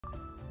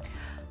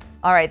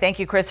All right, thank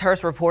you, Chris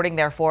Hurst, reporting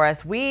there for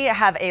us. We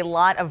have a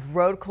lot of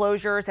road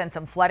closures and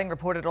some flooding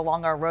reported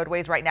along our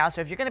roadways right now. So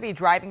if you're going to be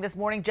driving this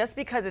morning, just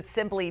because it's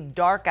simply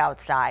dark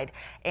outside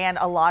and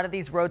a lot of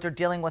these roads are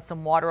dealing with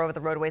some water over the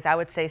roadways, I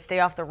would say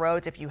stay off the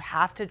roads. If you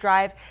have to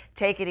drive,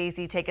 take it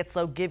easy, take it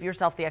slow, give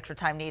yourself the extra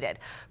time needed.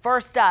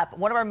 First up,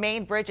 one of our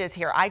main bridges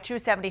here,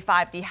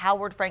 I-75, the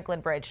Howard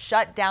Frankland Bridge,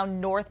 shut down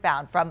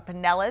northbound from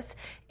Pinellas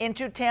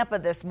into Tampa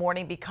this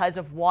morning because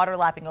of water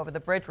lapping over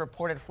the bridge,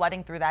 reported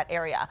flooding through that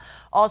area.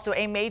 Also,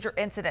 a major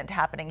incident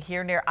happening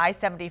here near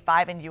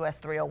I-75 and US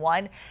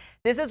 301.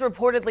 This is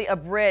reportedly a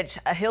bridge.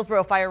 A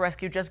Hillsborough Fire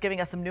Rescue just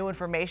giving us some new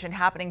information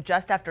happening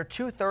just after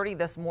 2:30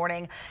 this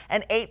morning.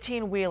 An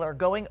 18-wheeler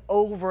going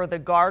over the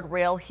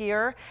guardrail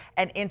here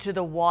and into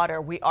the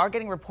water. We are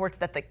getting reports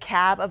that the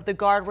cab of the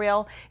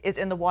guardrail is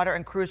in the water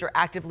and crews are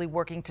actively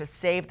working to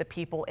save the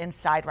people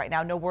inside right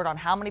now. No word on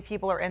how many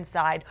people are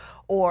inside,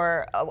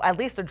 or at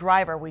least the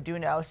driver we do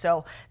know.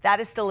 So that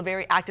is still a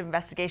very active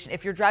investigation.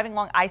 If you're driving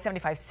along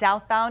I-75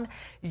 southbound,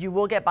 you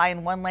will get by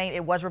in one lane.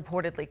 It was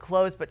reportedly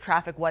closed, but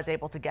traffic was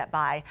able to get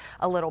by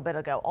a little bit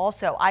ago.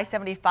 Also,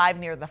 I-75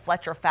 near the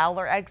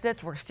Fletcher-Fowler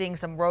exits, we're seeing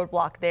some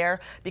roadblock there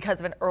because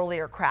of an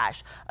earlier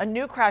crash. A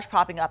new crash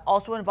popping up,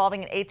 also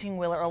involving an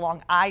 18-wheeler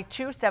along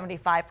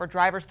I-275 for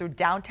drivers through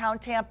downtown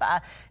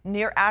Tampa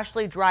near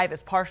Ashley Drive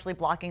is partially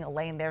blocking a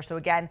lane there. So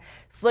again,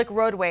 slick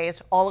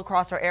roadways all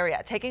across our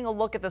area. Taking a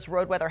look at this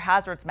road weather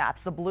hazards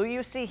maps, the blue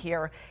you see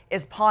here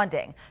is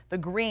ponding. The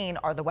green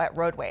are the wet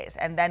roadways.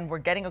 And then we're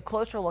getting a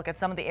closer look at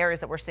some of the areas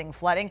that we're seeing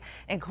flooding,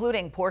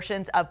 including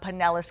portions of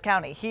Pinellas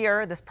County. Here,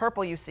 this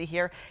purple you see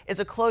here is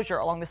a closure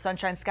along the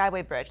Sunshine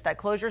Skyway Bridge. That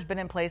closure has been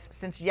in place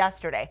since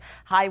yesterday.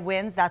 High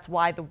winds, that's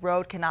why the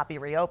road cannot be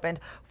reopened.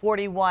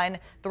 41,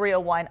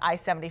 301,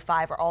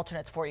 I-75 are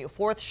alternates for you.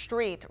 4th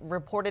Street,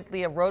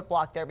 reportedly a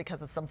roadblock there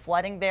because of some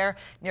flooding there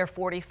near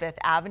 45th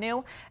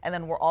Avenue. And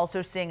then we're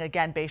also seeing,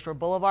 again, Bayshore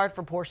Boulevard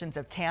for portions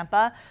of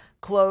Tampa.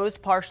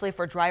 Closed partially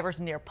for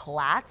drivers near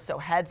Platt, so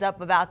heads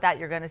up about that.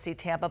 You're going to see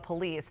Tampa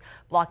police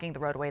blocking the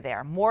roadway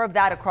there. More of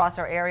that across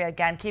our area,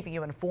 again, keeping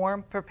you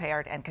informed,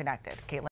 prepared, and connected. Caitlin.